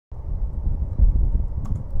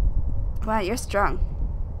Wow, you're strong.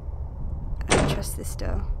 I don't trust this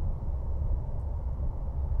door.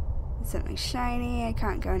 There's something shiny. I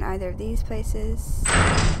can't go in either of these places.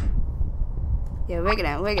 Yeah, we're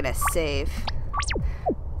gonna save.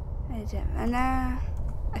 And I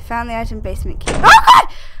found the item basement key. Oh god!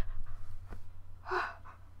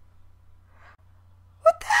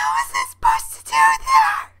 What the hell was this supposed to do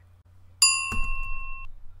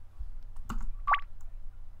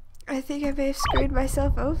there? I think I may have screwed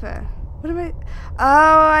myself over. What am I?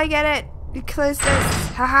 Oh, I get it. You close this.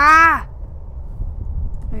 Haha!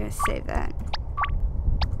 I'm gonna save that.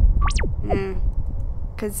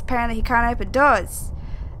 Because apparently he can't open doors.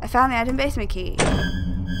 I found the item basement key.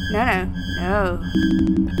 No.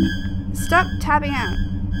 Stop tapping out.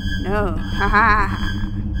 No. Haha.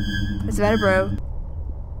 What's the matter, bro?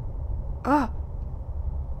 Oh.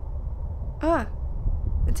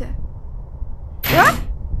 It's a... What?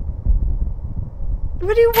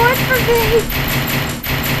 What do you want from me?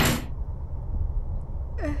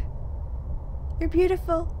 You're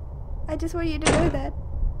beautiful. I just want you to know that.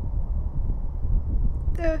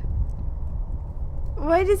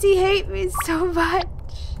 Why does he hate me so much?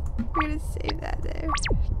 I'm gonna save that there.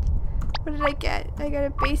 What did I get? I got a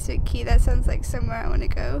basement key. That sounds like somewhere I want to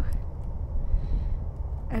go.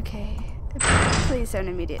 Okay. Please don't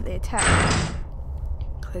immediately attack.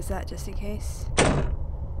 Close that just in case.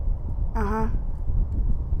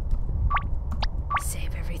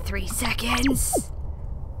 Save every 3 seconds.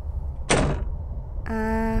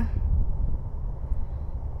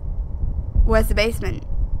 Where's the basement?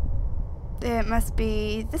 It must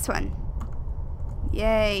be this one.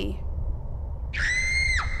 Yay.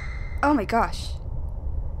 Oh my gosh.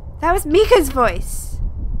 That was Mika's voice.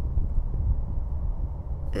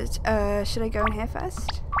 Should I go in here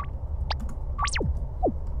first?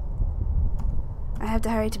 I have to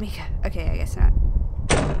hurry to Mika. Okay, I guess not.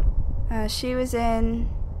 She was in...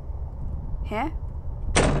 here?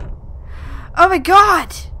 Oh my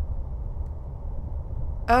god!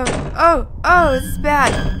 Oh, this is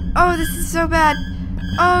bad. Oh, this is so bad.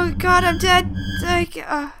 Oh god, I'm dead.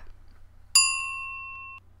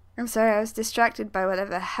 I'm sorry, I was distracted by whatever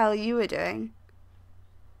the hell you were doing.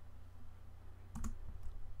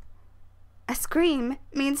 A scream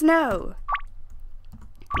means no.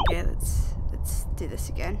 Okay, let's do this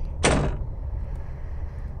again.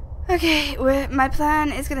 Okay, my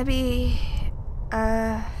plan is gonna be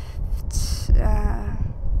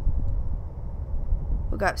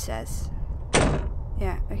we'll go upstairs.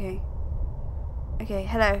 Yeah, okay. Okay,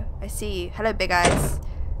 hello, I see you. Hello, big eyes.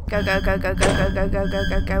 Go.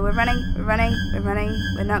 We're running.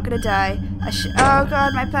 We're not gonna die. Oh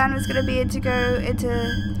god, my plan was gonna be to go into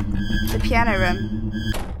the piano room.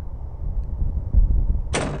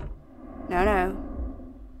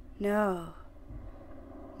 No.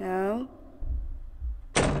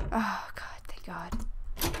 Oh god, thank god.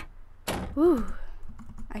 Woo.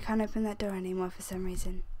 I can't open that door anymore for some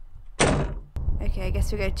reason. Okay, I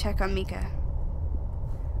guess we're gonna check on Mika.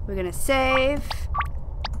 We're gonna save.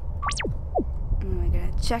 And we're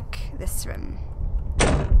gonna check this room.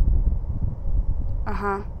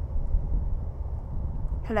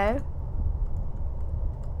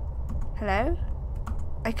 Hello?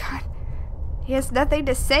 I can't... He has nothing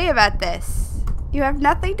to say about this. You have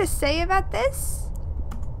nothing to say about this?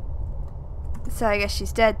 So I guess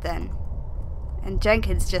she's dead then. And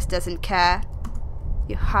Jenkins just doesn't care.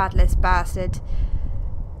 You heartless bastard.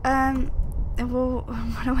 Well,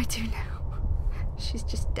 what do I do now? She's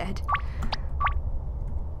just dead.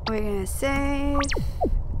 We're gonna save.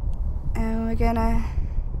 And we're gonna...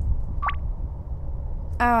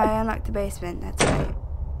 Oh, I unlocked the basement, that's right.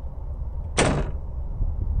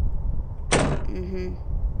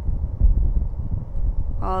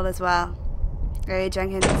 All is well. Hey,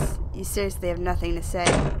 Jenkins, you seriously have nothing to say.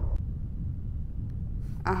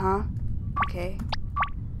 Okay.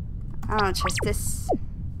 I don't trust this.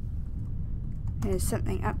 There's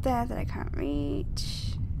something up there that I can't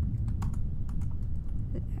reach.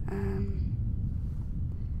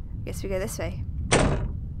 Guess we go this way. There's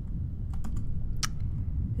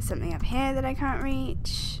something up here that I can't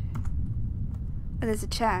reach. Oh, there's a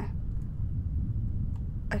chair.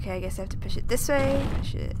 Okay, I guess I have to push it this way.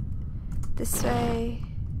 Push it this way.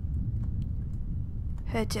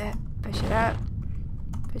 Push it up. Push it up.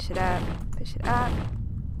 Push it up.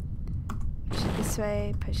 Push it this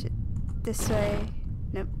way. Push it this way.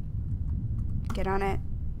 Nope. Get on it.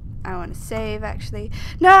 I want to save, actually.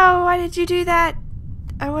 No! Why did you do that?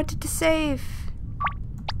 I wanted to save.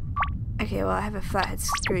 Okay, well, I have a flathead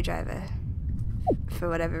screwdriver. For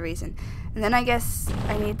whatever reason. And then I guess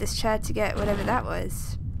I need this chair to get whatever that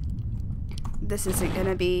was. This isn't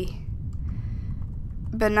gonna be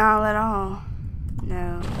banal at all.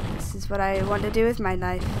 No, this is what I want to do with my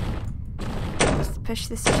life. Just push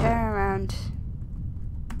this chair around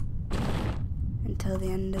until the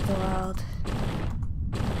end of the world.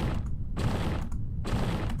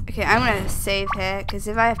 Okay, I'm gonna save here, because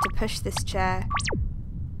if I have to push this chair...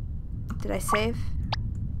 Did I save?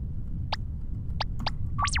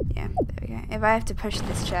 Yeah, there we go. If I have to push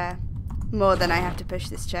this chair, more than I have to push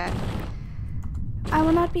this chair, I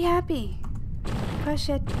will not be happy. Push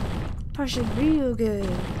it. Push it real good.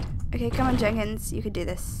 Okay, come on, Jenkins. You can do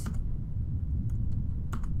this.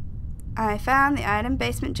 I found the item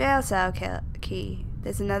basement jail cell key.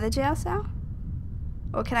 There's another jail cell?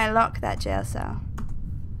 Or can I lock that jail cell?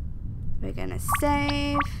 We're gonna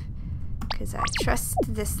save, because I trust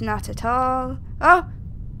this not at all. Oh!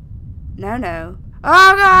 No, no.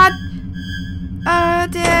 Oh, God! Oh,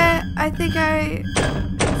 dear. I think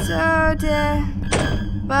oh, dear.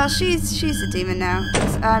 Well, she's a demon now,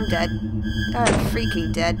 'cause I'm dead. I'm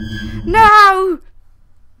freaking dead. No!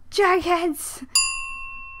 Jugheads!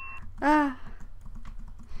 I'm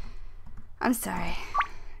sorry.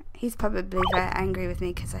 He's probably very angry with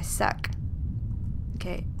me because I suck.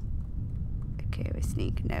 Okay. Okay, we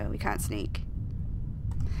sneak. No, we can't sneak.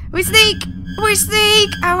 We sneak! We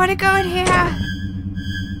sneak! I want to go in here.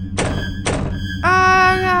 Oh,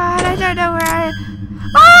 God. I don't know where I am.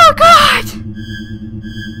 Oh, God!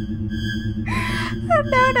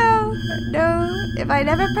 No, no. No. If I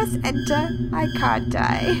never press enter, I can't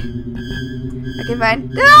die. Okay, fine.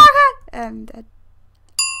 Oh, God! I'm dead.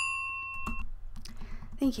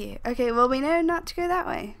 Thank you. Okay, well, we know not to go that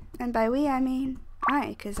way. And by we, I mean I,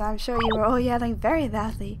 because I'm sure you were all yelling very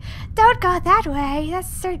loudly, "Don't go that way! That's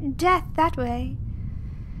certain death that way!"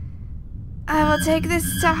 I will take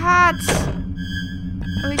this to heart.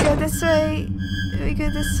 We go this way. We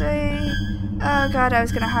go this way. Oh, God, I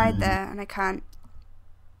was going to hide there, and I can't.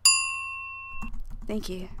 Thank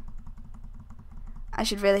you. I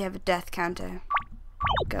should really have a death counter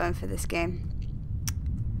going for this game.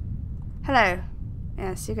 Hello.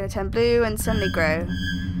 Yes, you're going to turn blue and suddenly grow.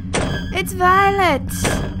 It's Violet!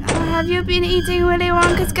 Oh, have you been eating Willy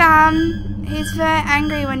Wonka's gum? He's very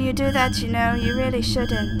angry when you do that, you know. You really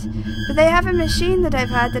shouldn't. But they have a machine that I've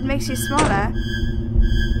had that makes you smaller.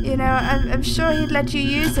 You know, I'm sure he'd let you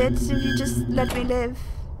use it if you just let me live.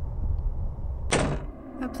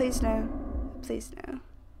 Oh, please no. Please no.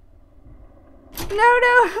 No,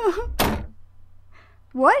 no!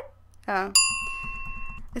 What? Oh.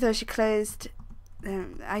 I thought she closed.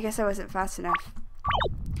 I guess I wasn't fast enough.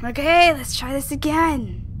 Okay, let's try this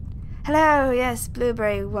again. Hello, yes,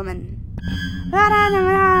 blueberry woman.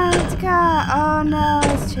 Oh no,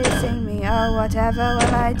 it's chasing me. Oh, whatever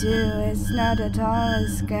will I do? It's not at all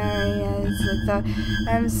as scary as I thought.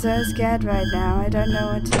 I'm so scared right now. I don't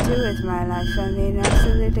know what to do with my life. I mean,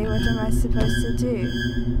 absolutely, what am I supposed to do?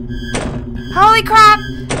 Holy crap!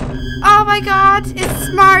 Oh my God, it's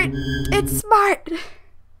smart. It's smart.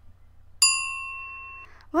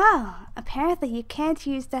 Well, apparently you can't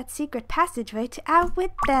use that secret passageway to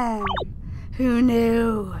outwit them. Who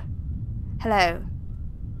knew? Hello.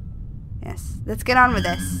 Yes, let's get on with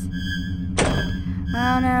this.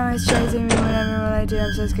 Oh no, it's chasing me. Whatever will I do?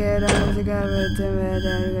 I'm so scared. I'm going to go with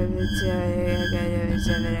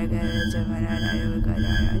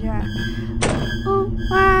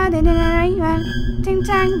ting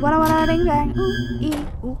tang, walla walla bing bang. Ooh, ee,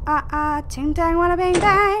 ooh, ah, ah, ting tang, walla bing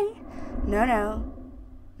bang. No, no.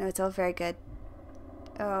 No, it's all very good.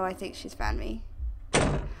 Oh, I think she's found me.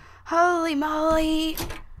 Holy moly!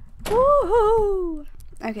 Woohoo!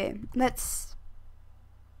 Okay, let's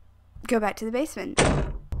go back to the basement.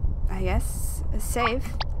 I guess. Save.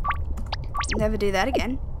 Never do that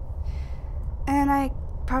again. And I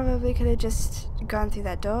probably could have just gone through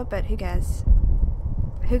that door, but who cares?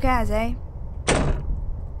 Who cares, eh?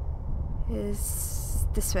 Is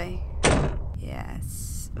this way.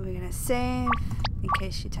 Yes. We're gonna save in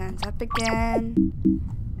case she turns up again.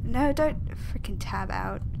 No, don't freaking tab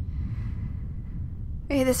out.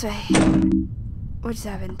 Okay, this way. What just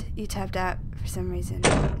happened? You tabbed out for some reason.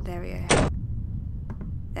 There we go.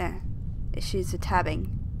 There. Issues with tabbing.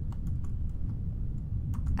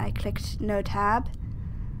 I clicked no tab.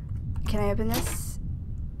 Can I open this?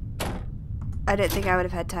 I don't think I would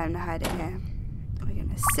have had time to hide it here. We're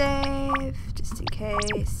gonna save, just in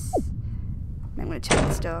case. I'm gonna check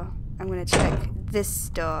this door. I'm gonna check this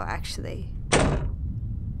door, actually.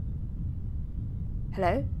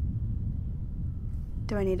 Hello?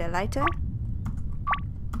 Do I need a lighter?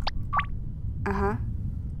 Uh-huh.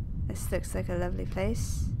 This looks like a lovely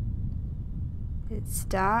place. It's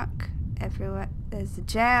dark everywhere. There's a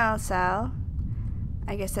jail cell.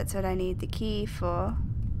 I guess that's what I need the key for.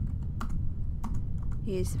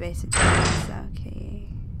 Use the basic tools. Okay.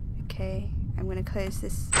 Okay. I'm gonna close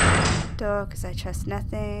this door because I trust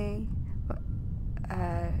nothing.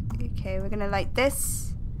 Okay, we're gonna light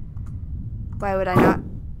this. Why would I not?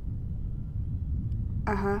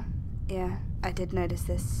 Uh-huh. Yeah, I did notice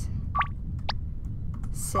this.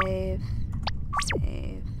 Save.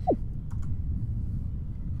 Save.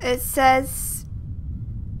 It says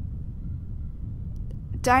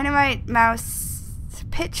dynamite mouse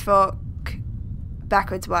pitchfork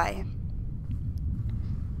backwards Y.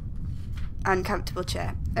 Uncomfortable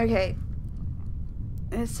chair. Okay.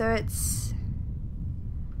 So it's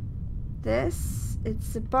this.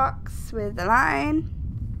 It's a box with a line.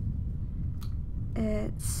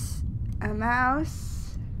 It's a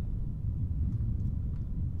mouse.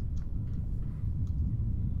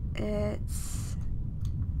 It's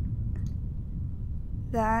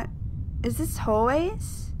that. Is this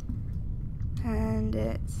hallways? And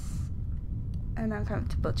it's an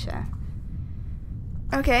uncomfortable chair.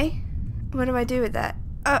 Okay. What do I do with that?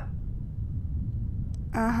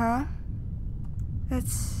 Uh-huh.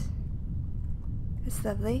 That's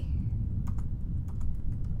lovely.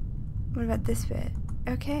 What about this bit?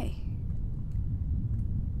 Okay.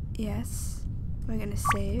 Yes. We're gonna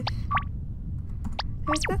save.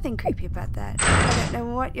 There's nothing creepy about that. I don't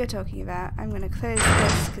know what you're talking about. I'm gonna close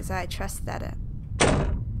this because I trust that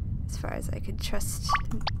as far as I could trust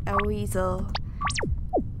a weasel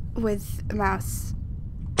with a mouse.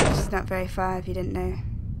 Which is not very far if you didn't know.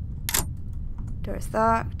 Door is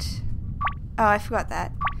locked. Oh, I forgot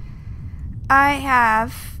that. I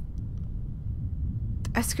have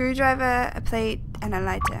a screwdriver, a plate, and a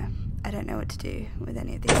lighter. I don't know what to do with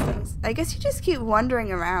any of these things. I guess you just keep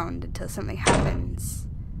wandering around until something happens.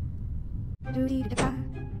 Did I get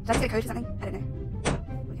a code for something? I don't know.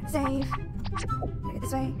 We're gonna save. We're gonna go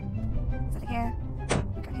this way. There's nothing here.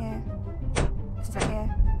 We're going here. This is right here.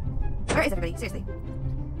 Where is everybody? Seriously.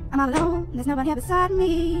 I'm all alone. There's nobody here beside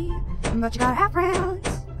me. But you gotta have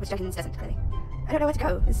friends. Which Jenkins doesn't, clearly. I don't know where to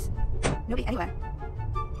go. There's nobody anywhere.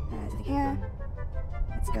 There's nothing here.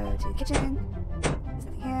 Let's go to the kitchen. There's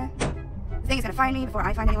nothing here. The thing is gonna find me before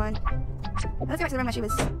I find anyone. Let's go back to the room where she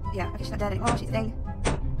was. Yeah, okay, she's not dead anymore. She's a thing.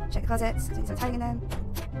 Check the closets. There's something hiding in them.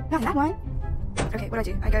 Not in that one. Okay, what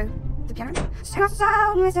do? I go to the piano room. Sing us a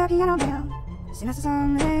song with the piano man. Sing us a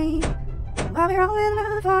song today. While we're all in the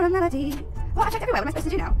mood for a melody. Well, I checked everywhere. What am I supposed to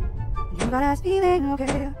do now? You got us feeling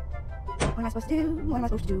okay. What am I supposed to do? What am I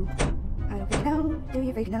supposed to do? I don't freaking know. Do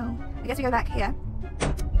you freaking know? I guess we go back here.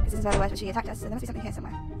 Because this is where she attacked us, so there must be something here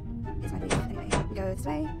somewhere. Is my belief. Anyway, we go this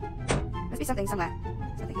way. Must be something somewhere.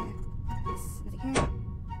 There's nothing here. There's nothing here.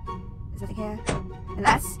 There's nothing here.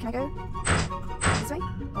 Unless, can I go this way?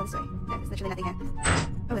 Or this way? No, there's literally nothing here.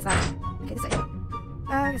 Oh, there's that. Okay, this way.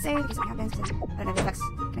 I'm gonna save in case something happens. I don't know the effects.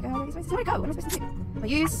 Can I go these ways? Where do I go? What am I supposed to do? Well,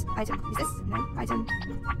 use item. Use this? No. Item.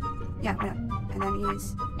 Yeah, why not? And then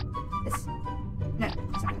use this. No,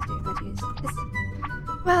 that's not what I have to do. I'm going to use this.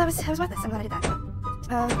 Well, that was worthless. I'm glad I did that.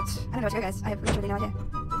 I don't know where to go, guys. I have literally no idea.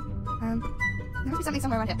 There must be something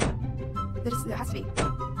somewhere around here. There has to be.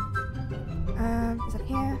 There's nothing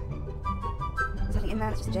here. There's nothing in there.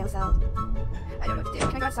 It's just a jail cell. I don't know what to do.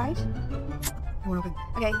 Can I go outside? I won't open.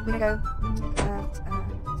 Okay, we're gonna go. There's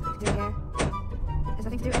nothing to do here. There's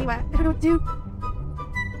nothing to do anywhere. I don't know what to do.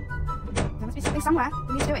 There must be something somewhere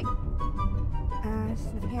that needs doing. There's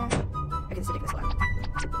nothing here. Okay, this is a ridiculous one.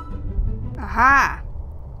 Aha!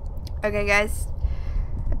 Okay, guys.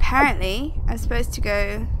 Apparently, I'm supposed to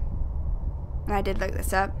go, and I did look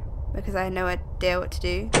this up because I had no idea what to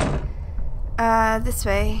do. This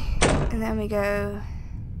way, and then we go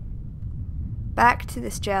back to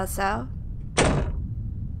this jail cell.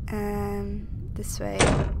 This way.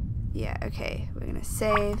 Yeah, okay. We're gonna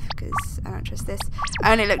save because I don't trust this.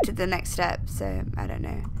 I only looked at the next step, so I don't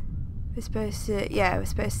know. We're supposed to, yeah, we're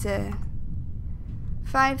supposed to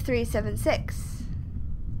 5376.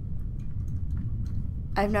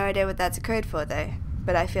 I have no idea what that's a code for though,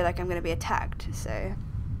 but I feel like I'm gonna be attacked, so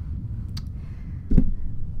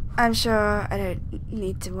I'm sure I don't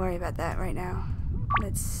need to worry about that right now.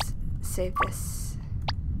 Let's save this.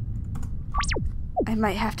 I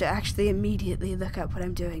might have to actually immediately look up what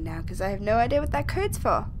I'm doing now because I have no idea what that code's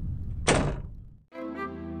for.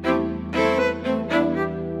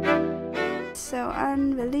 So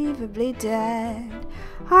unbelievably dead.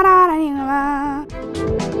 Oh my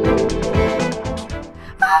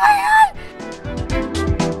God.